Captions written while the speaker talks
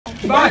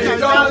Be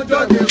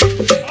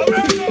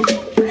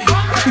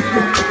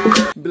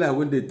like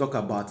when they talk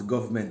about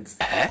government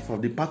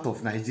from the part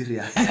of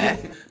Nigeria,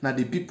 now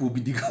the people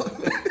be the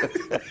government.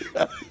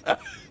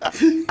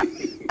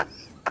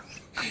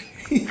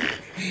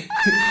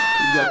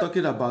 They are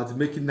talking about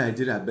making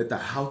Nigeria better,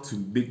 how to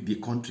make the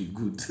country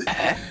good.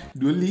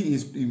 The only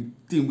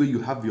thing where you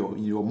have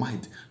in your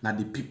mind, now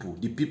the people,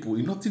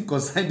 nothing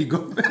concern the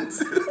government.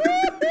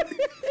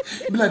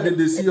 Be like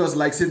they see us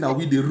like saying now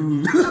we the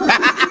rule.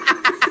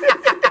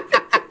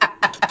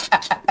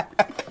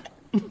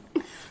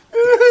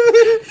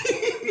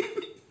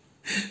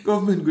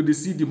 Government go to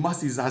see the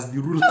masses as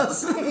the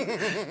rulers.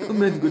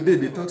 Government go there,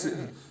 they talk say,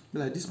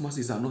 like these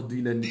masses are not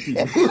doing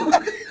anything.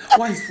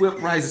 Why is fuel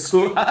price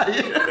so high?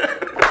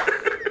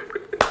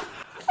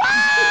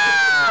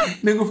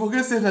 They go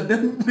forget say that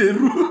them they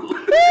rule.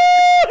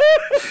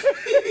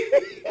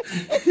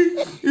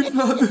 If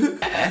not,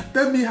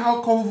 tell me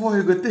how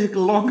convoy go take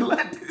long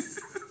like this.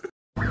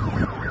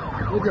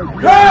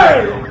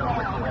 Hey!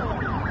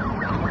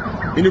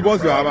 In the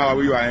bus you have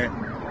where you are.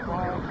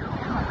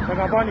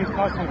 Jagaban is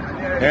passing.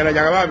 And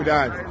Jagaban be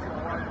that.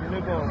 In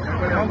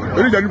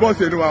the bus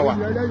you know what?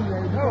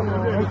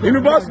 In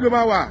the bus you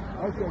know what?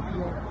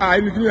 Ah,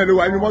 in the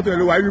motor in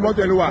the motor.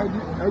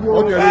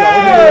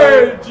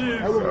 Hey,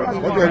 Jesus.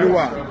 What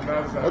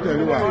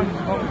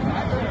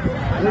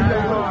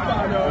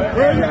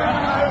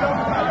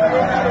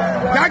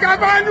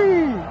Jagabanu!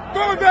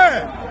 Go there!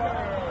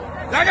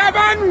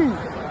 Jagabanu!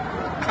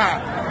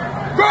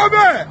 Go there! Go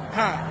there!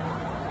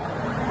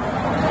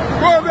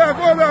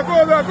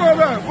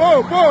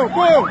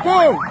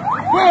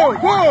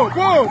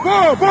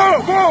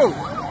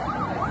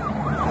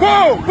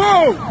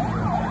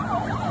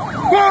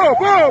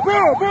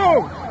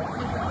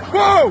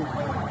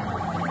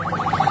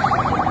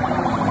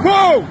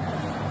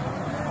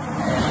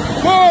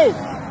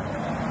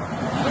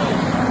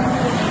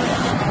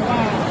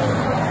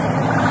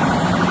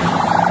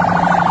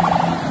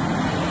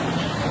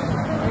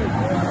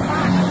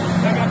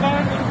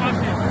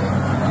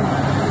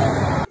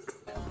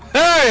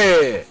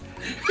 Hey!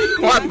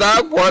 What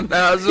that one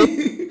has?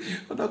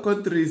 Other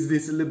countries they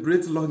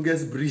celebrate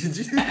longest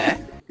bridge.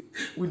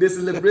 We they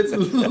celebrate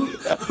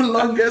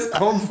longest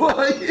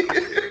convoy.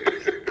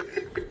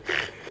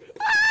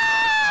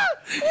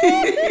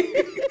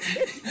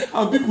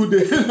 And people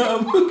they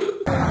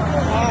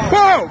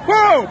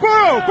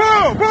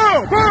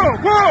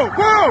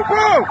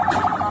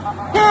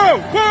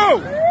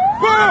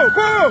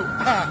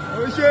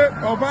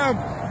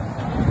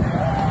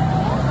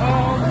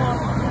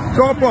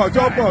Chop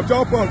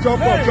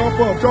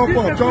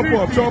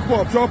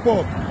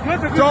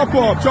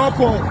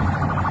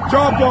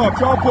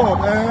up,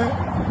 eh?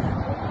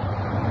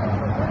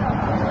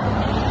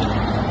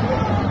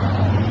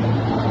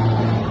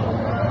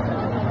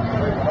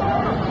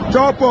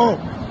 Chop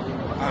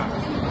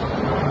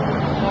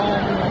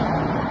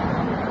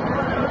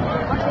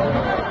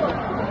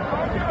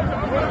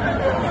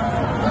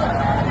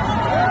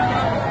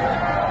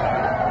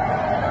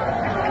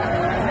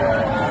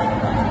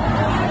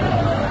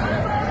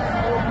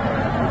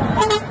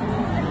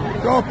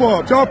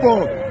up. Chop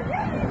up.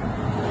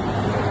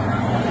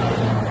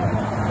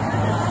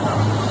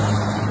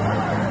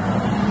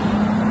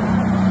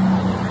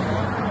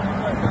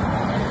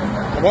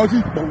 What's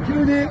it? Don't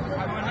kill it.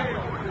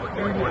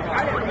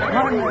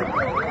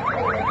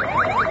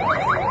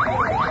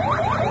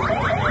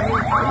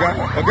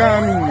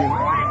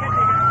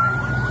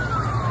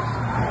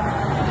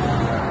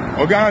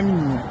 Ogami.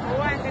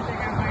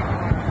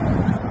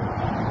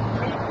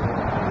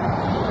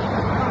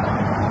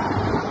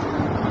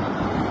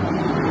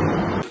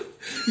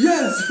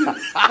 Yes,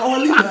 our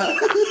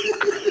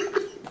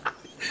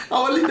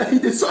leader, he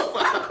dey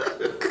suffer.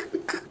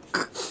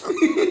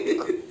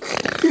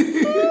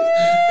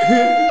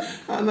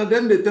 And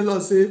then they tell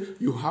us, say,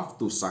 you have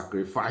to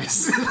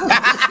sacrifice.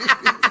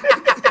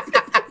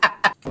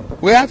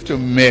 We have to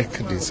make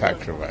the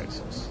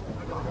sacrifices.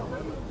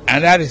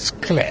 And that is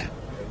clear.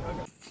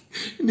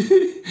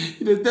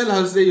 They tell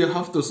us, say, you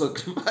have to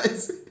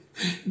sacrifice.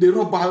 They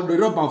rub am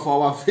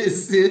for our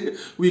face, say,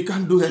 we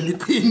can't do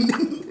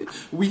anything.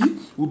 We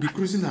will be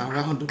cruising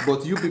around,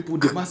 but you people,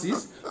 the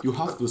masses, you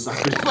have to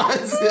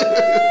sacrifice.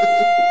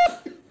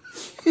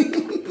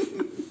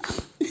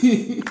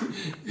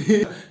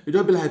 You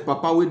don't be like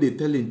Papa when they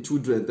telling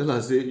children, tell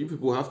us, say, you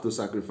people have to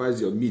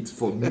sacrifice your meat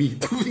for me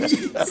to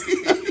eat.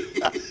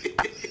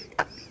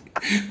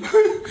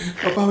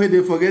 Papa when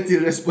they forget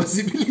your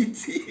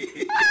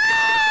responsibility.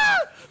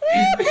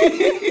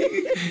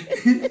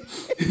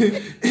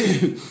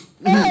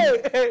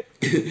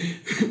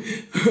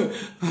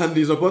 And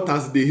the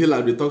supporters they hail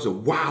and they talk, say,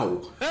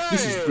 wow,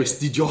 this is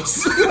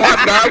prestigious.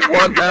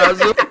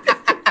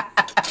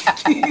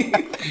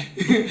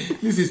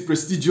 This is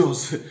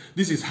prestigious.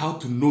 This is how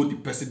to know the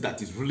person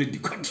that is ruling the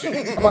country.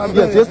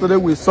 Yes, yesterday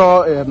we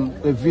saw a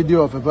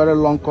video of a very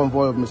long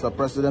convoy of Mr.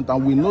 President,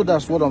 and we know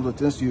that's one of the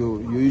things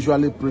you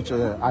usually preach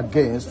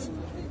against.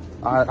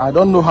 I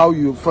don't know how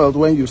you felt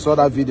when you saw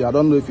that video. I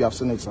don't know if you have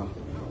seen it, sir.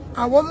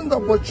 I wasn't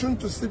opportune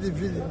to see the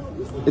video.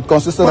 It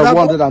consisted of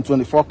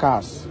 124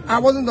 cars. I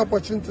wasn't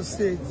opportune to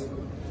see it.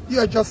 You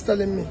are just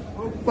telling me.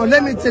 But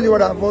let me tell you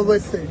what I've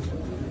always said.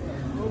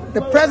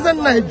 The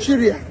present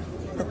Nigeria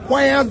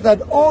requires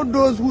that all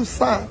those who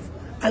serve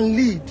and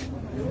lead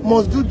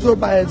must do so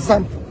by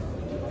example.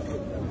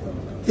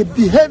 The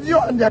behavior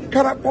and their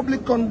current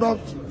public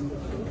conduct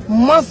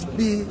must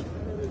be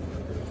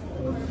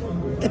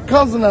a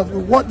consonance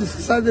with what the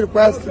society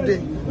requires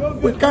today.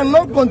 We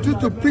cannot continue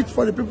to preach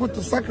for the people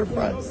to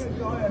sacrifice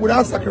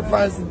without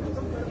sacrificing.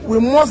 We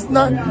must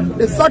not,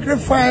 the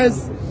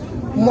sacrifice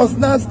must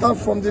not start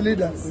from the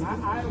leaders.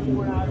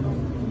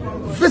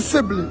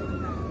 Visibly,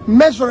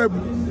 measurably,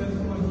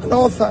 on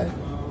all sides.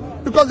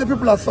 Because the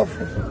people are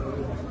suffering.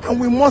 And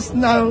we must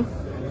now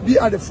be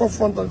at the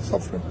forefront of the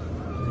suffering.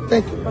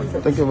 Thank you.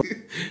 Thank you.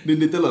 Then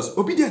they tell us,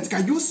 obedience,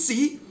 can you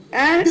see?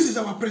 This is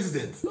our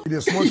president. With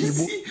a small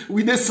see,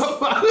 with the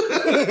suffer.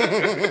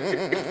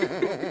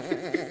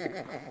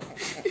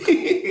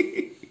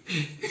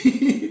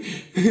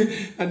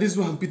 And this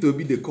one Peter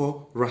Obi they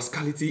call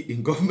rascality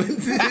in government.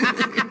 This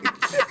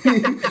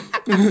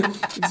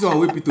is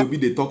why Peter Obi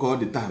they talk all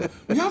the time.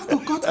 We have to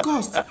cut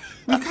costs.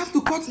 We have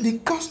to cut the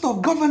cost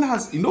of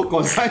governance. You know,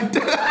 concerned.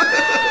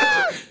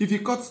 If you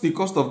cut the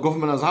cost of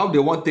governance, how they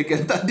want to take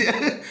enter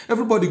there?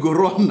 Everybody go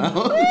run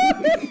now.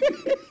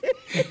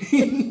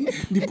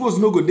 The post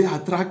no go they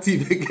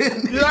attractive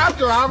again. You have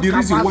to have the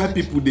reason why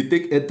people they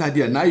take enter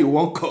there now you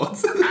want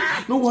cut.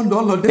 No wonder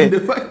all of them they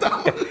fight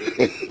out.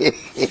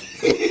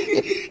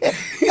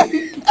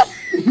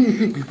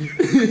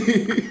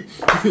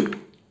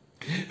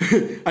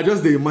 I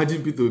just they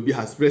imagine Peter Obi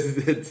as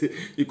president.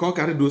 You can't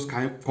carry those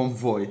kind of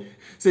convoy.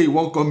 Say you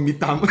won't come meet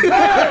them. You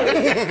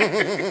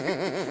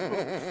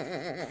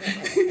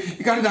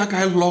carry that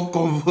kind of long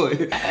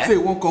convoy. Say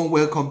you won't come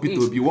welcome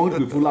Peter Obi. You won't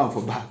be full out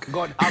for back.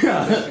 God,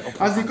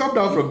 as you come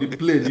down from the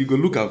plane, you go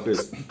look at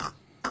first.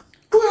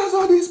 Who has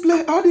all these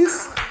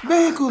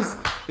vehicles?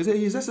 They say,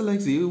 His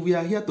Excellency, we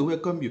are here to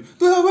welcome you.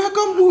 To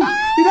welcome who?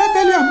 Did I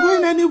tell you I'm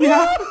going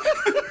anywhere?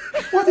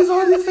 What is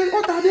all this thing?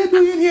 What are they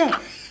doing here?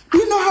 Do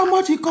you know how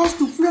much it costs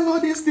to fuel all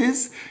these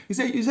things? He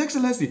said, His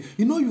Excellency,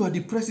 you know you are the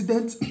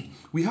president.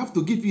 We have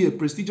to give you a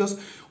prestigious.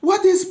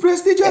 What is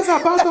prestigious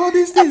about all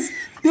these things?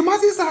 The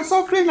masses are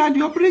suffering and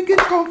you're bringing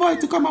convoy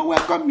to come and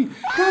welcome me.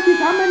 How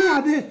many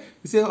are there?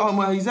 He said,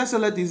 His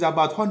Excellency is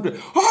about 100.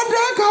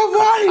 100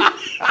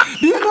 convoy!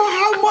 Do you know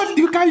how much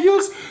you can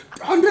use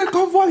 100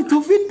 convoy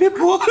to feed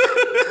people?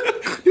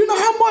 Do you know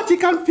how much you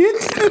can feed?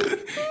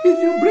 If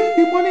you bring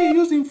the money you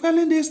use in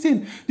felling this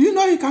thing, do you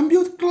know you can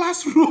build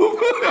classroom?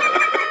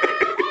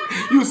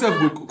 You self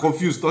go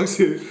confused. Talk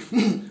say,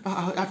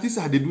 at least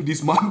I they do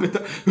this man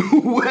better.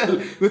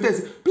 Well,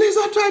 please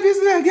don't try this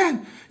thing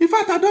again. In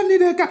fact, I don't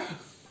need a car.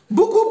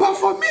 Buku ba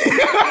for me.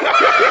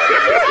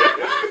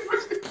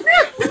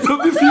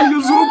 Don't be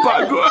feeling so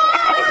bad.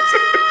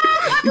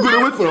 You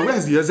gonna wait for him.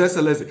 Where's the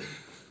Excellency?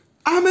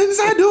 I'm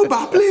inside the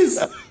Uber, please.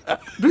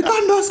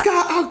 Return those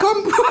car and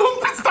come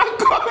start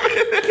coming.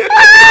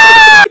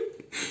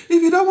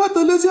 If you don't want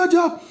to lose your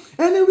job,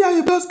 anywhere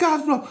you those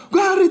cars from,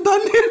 go and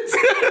return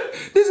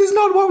it. This is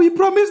not what we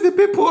promised the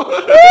people.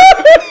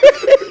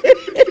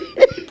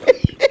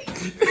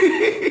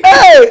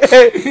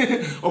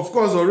 Of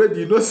course,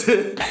 already you know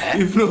say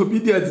if no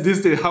obedience this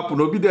thing happen,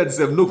 obedience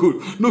them no go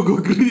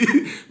agree.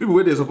 People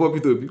when they support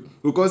Peter Obi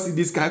because see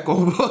this guy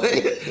convoy,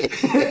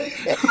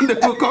 they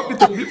go call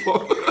Peter Obi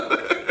for.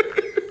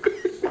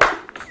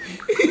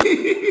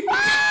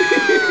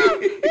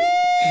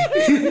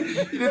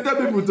 You tell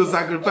people to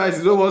sacrifice,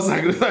 you don't want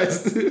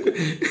sacrifice.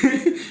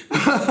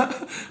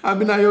 I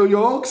mean, your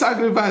own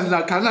sacrifice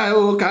now. Can I? I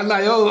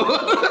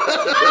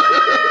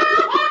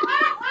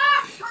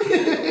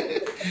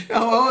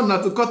want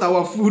not to cut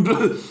our food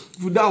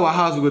at our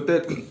house. We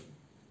tell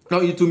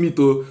now eat to me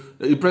to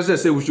the president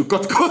say we should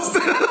cut costs.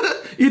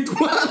 Eat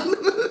one.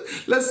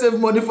 Let's save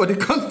money for the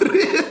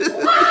country.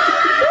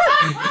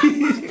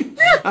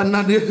 And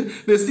now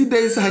they see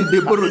the inside. They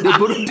borrow the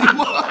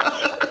more.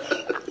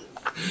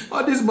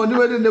 All this money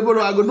when they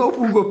borrow, I go no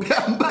who go pay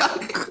them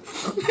back.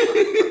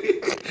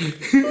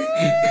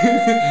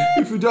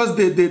 If you just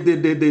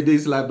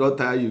this life don't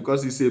tire you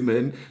because you say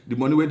man the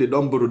money where they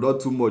don't borrow not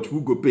too much,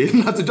 who go pay?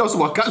 Not to just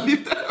work a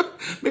little.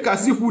 Make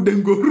us see who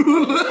then go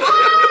rule.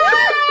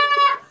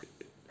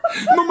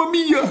 Mamma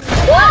mia.